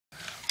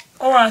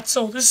Alright,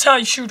 so this is how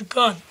you shoot a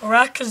gun,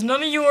 alright? Because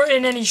none of you are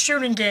in any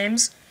shooting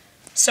games.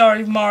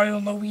 Sorry, Mario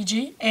and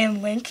Luigi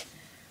and Link.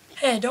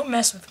 Hey, don't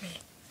mess with me.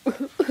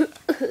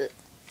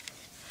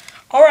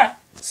 Alright,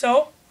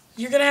 so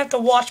you're going to have to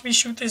watch me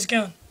shoot this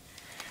gun.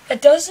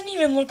 It doesn't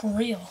even look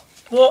real.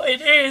 Well,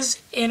 it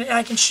is, and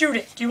I can shoot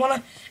it. Do you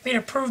want me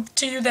to prove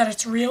to you that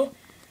it's real?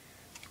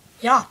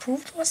 Yeah,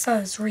 prove to us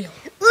that it's real.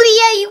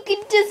 Oh yeah, you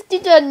can test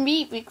it on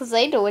me because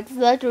I know it's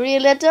not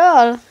real at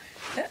all.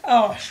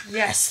 Oh,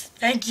 yes.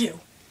 Thank you.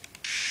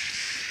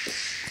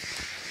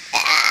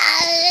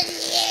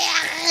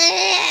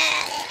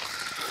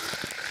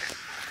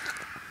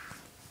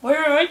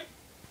 Wait.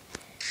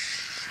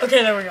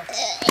 Okay, there we go.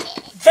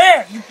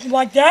 There! You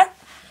like that?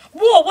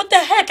 Whoa, what the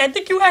heck? I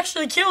think you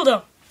actually killed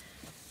him.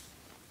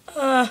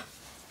 Let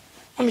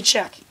me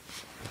check.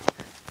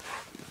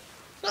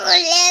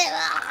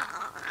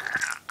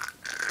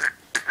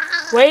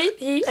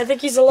 Wait, I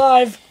think he's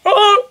alive.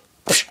 Oh!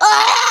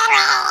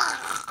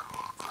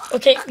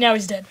 Okay, now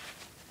he's dead.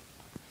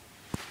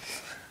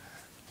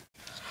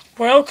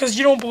 Well, because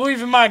you don't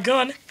believe in my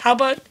gun, how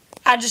about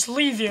I just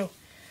leave you?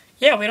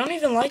 Yeah, we don't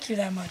even like you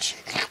that much.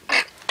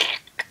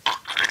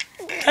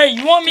 Hey,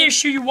 you want me to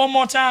shoot you one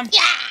more time?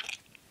 Yeah!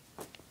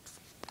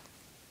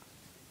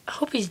 I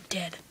hope he's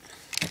dead.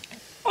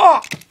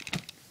 Oh!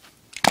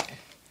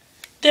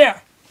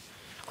 There.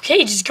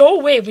 Okay, just go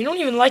away. We don't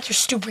even like your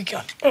stupid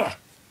gun. Ugh.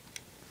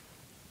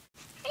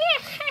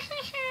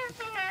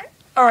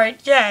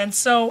 Alright, yeah, and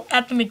so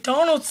at the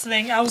McDonald's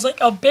thing, I was like,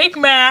 a Big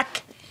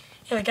Mac.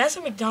 Yeah, the guys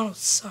at McDonald's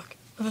suck.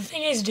 But the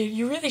thing is, dude,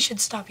 you really should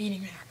stop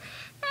eating there.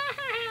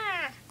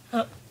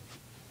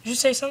 Did you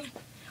say something?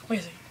 Wait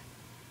a second.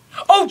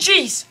 Oh,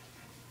 jeez!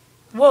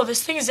 Whoa,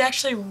 this thing is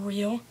actually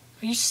real.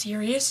 Are you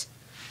serious?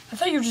 I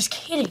thought you were just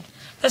kidding.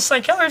 The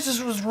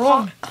psychologist was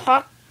wrong.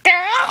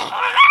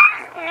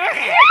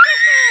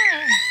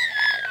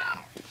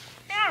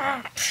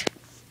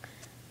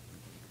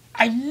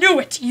 I knew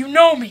it! You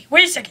know me!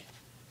 Wait a second.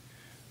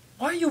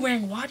 Why are you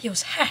wearing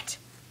Wadio's hat?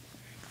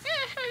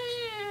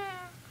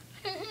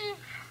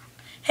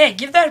 Hey,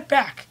 give that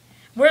back.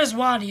 Where's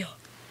Wadio?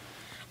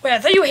 Wait, I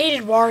thought you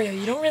hated Wario.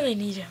 You don't really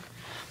need him.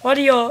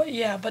 Wadio,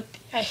 yeah, but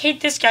I hate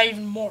this guy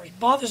even more. He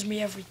bothers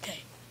me every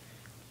day.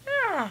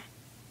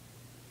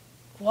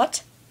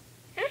 What?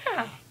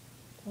 Yeah.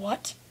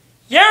 What?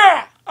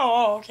 Yeah!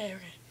 Oh, okay.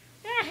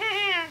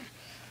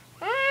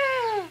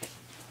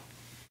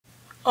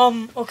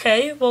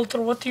 Okay, well,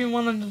 what do you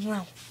want them to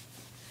know?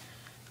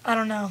 I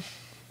don't know.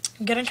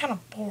 I'm getting kind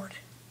of bored.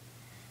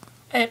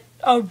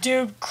 Oh,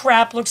 dude,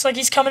 crap. Looks like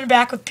he's coming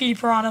back with Petey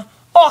Piranha.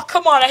 Oh,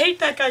 come on. I hate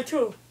that guy,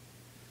 too.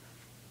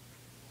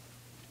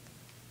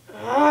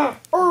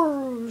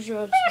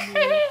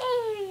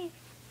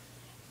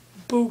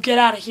 Boo, get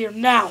out of here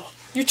now.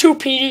 You too,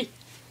 Petey.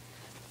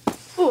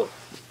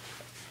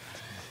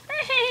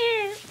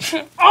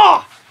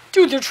 Oh,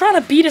 dude, they're trying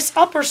to beat us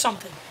up or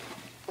something.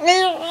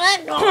 Help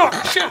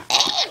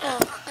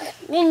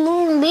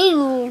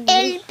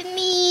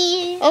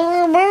me.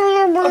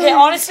 Okay,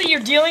 honestly, you're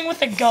dealing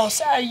with a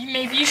ghost.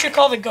 Maybe you should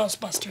call the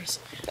Ghostbusters.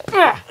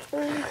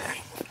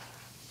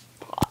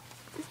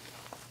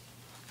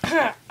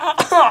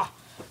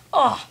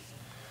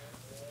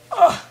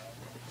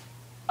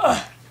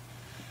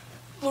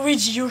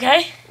 Luigi, you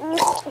okay?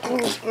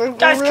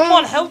 Guys, come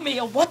on, help me.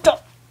 What the?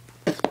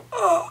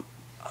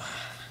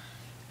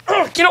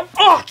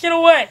 Get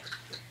away.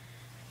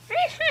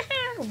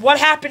 What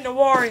happened to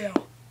Wario?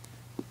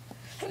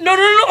 No.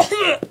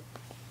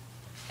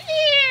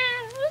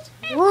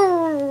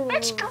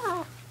 Let's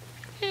go.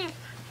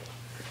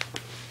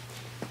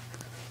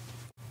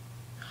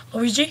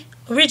 Luigi?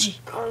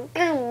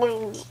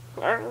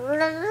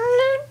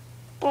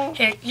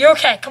 Here, you're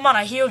okay. Come on,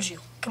 I healed you.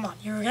 Come on,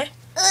 you're okay?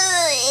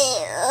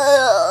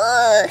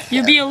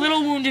 You'll be a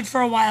little wounded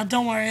for a while.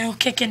 Don't worry, it'll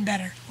kick in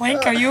better.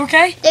 Link, are you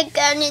okay? The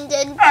gun and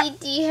then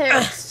PT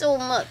hurts so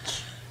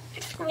much.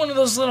 They threw one of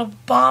those little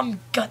bomb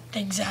gut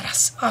things at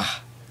us.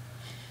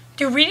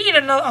 Dude, we need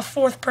a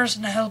fourth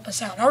person to help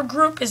us out. Our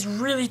group is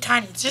really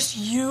tiny. It's just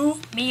you,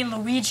 me, and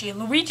Luigi. And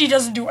Luigi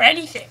doesn't do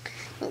anything.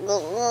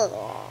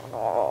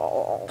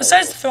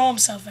 Besides throw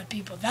himself at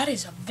people. That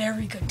is a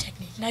very good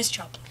technique. Nice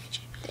job,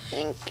 Luigi.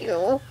 Thank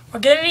you. We're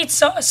gonna need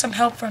some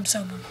help from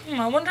someone.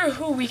 I wonder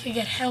who we could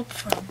get help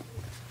from.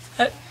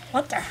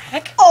 What the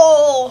heck?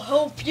 I'll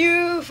help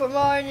you, for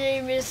my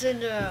name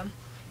isn't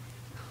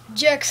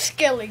Jack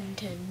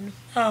Skellington.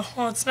 Oh,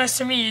 well, it's nice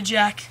to meet you,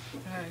 Jack.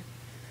 Alright.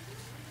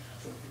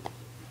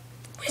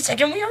 Wait a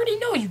second, we already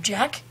know you,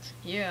 Jack.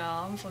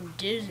 Yeah, I'm from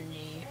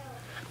Disney.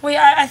 Wait,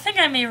 I think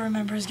I may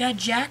remember his guy,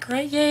 Jack,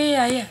 right?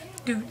 Yeah.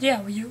 Dude,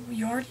 yeah,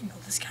 you already know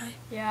this guy.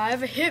 Yeah, I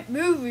have a hit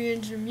movie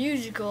and a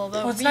musical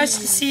about Well, it's nice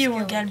to see you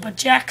again, but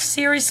Jack,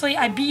 seriously,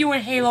 I beat you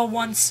in Halo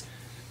once.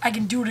 I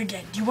can do it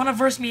again. Do you want to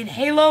verse me in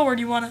Halo, or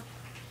do you want to...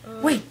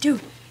 Wait,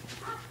 dude.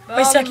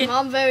 Wait a second.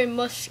 I'm very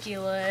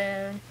muscular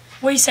and...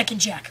 Wait a second,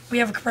 Jack. We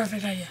have a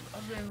perfect idea.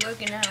 I've been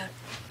working out.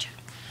 Dude.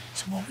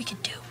 So what we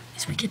could do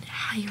is we could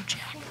hire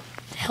Jack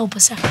to help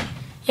us out.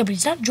 Yeah, but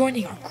he's not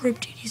joining our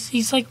group, dude.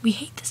 He's like, we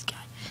hate this guy.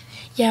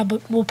 Yeah,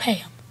 but we'll pay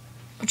him.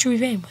 What should we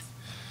pay him with?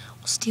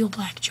 We'll steal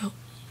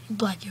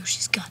Black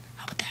Yoshi's gun.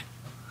 How about that?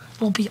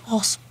 It'll be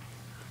awesome.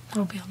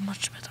 That'll be a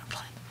much better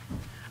plan.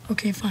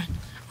 Okay, fine.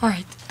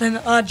 Alright, then,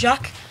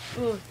 Jack.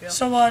 Ooh, yeah.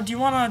 So, do you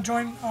want to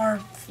join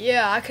our...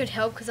 Yeah, I could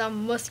help because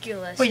I'm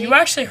muscular. Wait, you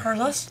actually heard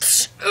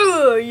us?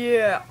 Oh,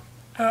 yeah.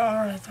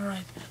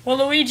 Alright. Well,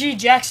 Luigi,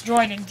 Jack's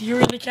joining. Do you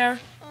really care?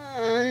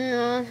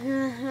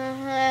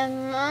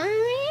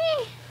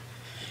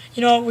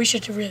 You know what? We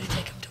should really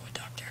take him to a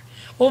doctor.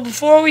 Well,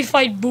 before we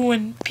fight Boo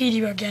and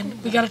Petey again,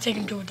 we gotta take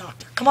him to a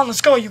doctor. Come on,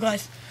 let's go, you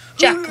guys.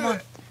 Jack, come on.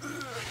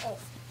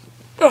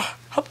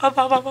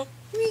 Up.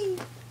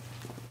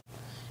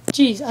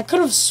 Jeez, I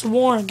could have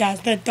sworn,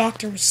 guys, that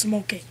doctor was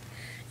smoking.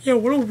 Yeah,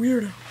 what a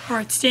weirdo.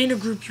 Alright, stay in a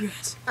group, you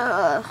guys.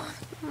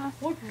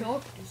 What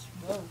doctor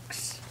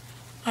smokes?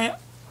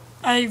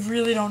 I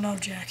really don't know,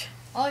 Jack.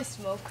 I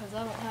smoke because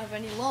I don't have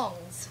any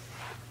lungs.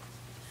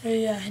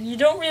 Yeah, and you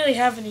don't really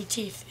have any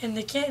teeth, and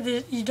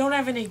you don't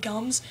have any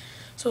gums,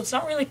 so it's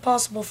not really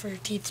possible for your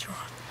teeth to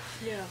rot.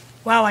 Yeah.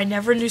 Wow, I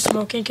never knew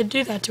smoking could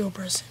do that to a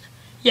person.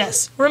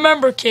 Yes,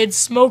 remember, kids,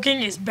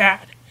 smoking is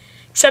bad.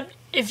 Except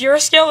if you're a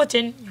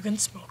skeleton, you can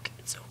smoke.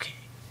 It's okay.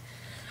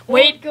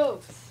 Wait,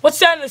 what's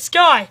that in the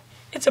sky?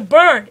 It's a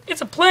bird. It's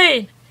a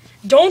plane.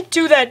 Don't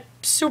do that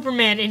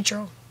Superman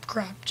intro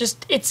crap.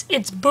 Just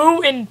it's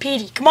Boo and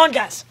Petey. Come on,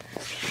 guys.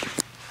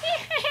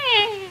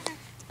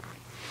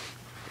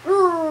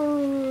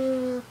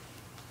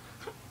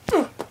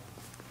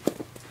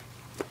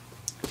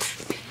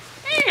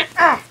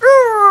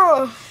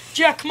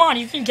 Jack, come on,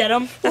 you can get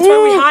him. That's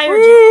why we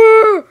hired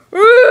you.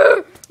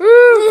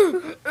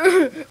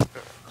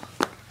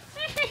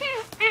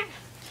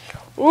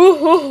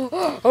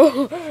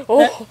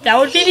 That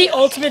would be the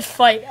ultimate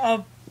fight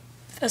of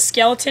a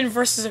skeleton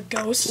versus a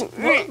ghost.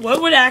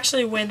 What would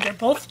actually win? They're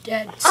both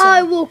dead. So.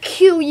 I will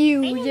kill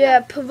you,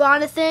 yeah,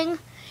 piranha thing.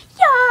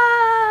 Yeah.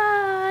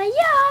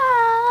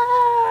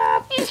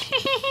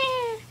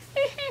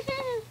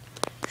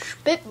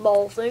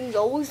 Spitball things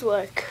always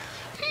work.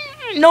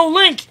 No,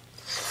 Link!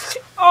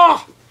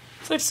 Oh,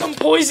 it's like some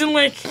poison,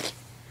 Link.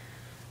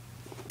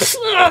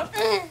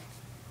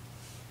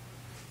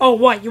 Oh,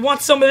 what? You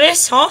want some of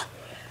this, huh?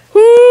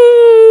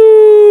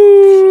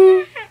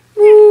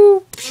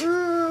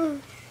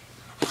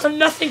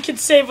 Nothing can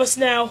save us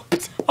now.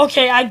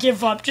 Okay, I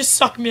give up. Just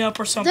suck me up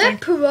or something.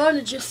 That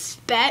piranha just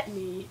spat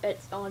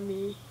on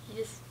me. He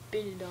just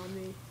spit it on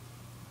me.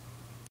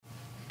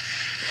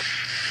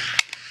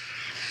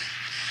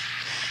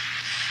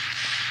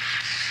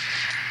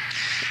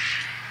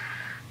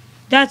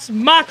 That's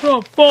my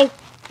club, folks.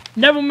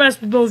 Never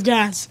mess with those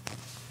guys.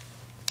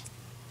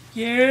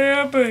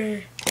 Yeah,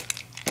 baby.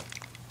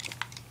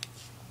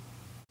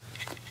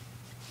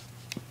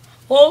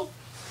 Well,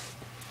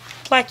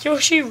 Black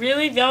Yoshi,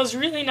 really? That was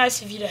really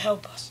nice of you to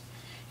help us.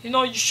 You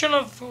know, you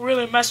shouldn't have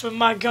really messed with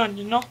my gun,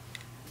 you know?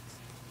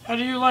 How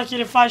do you like it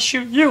if I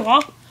shoot you,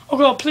 huh? Oh,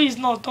 God, please,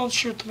 no, don't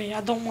shoot me.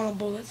 I don't want a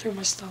bullet through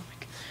my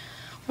stomach.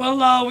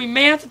 Well, we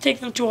may have to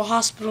take them to a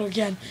hospital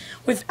again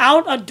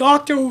without a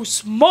doctor who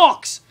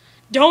smokes.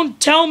 Don't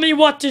tell me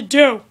what to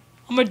do.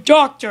 I'm a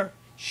doctor.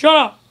 Shut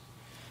up.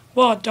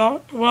 Well,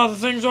 the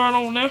things aren't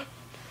over there.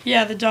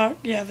 Yeah,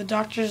 the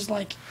doctor's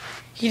like,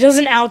 he does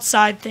an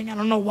outside thing. I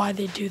don't know why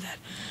they do that.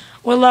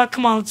 Well,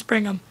 come on, let's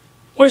bring him.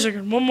 Wait a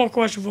second, one more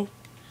question, Vo.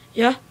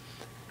 Yeah?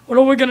 What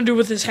are we gonna do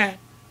with this hat?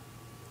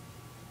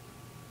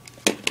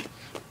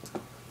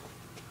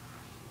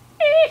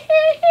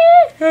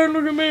 Hey,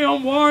 look at me,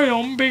 I'm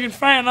Wario. I'm a big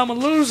fan. I'm a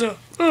loser.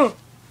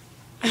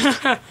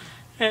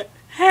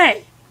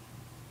 Hey.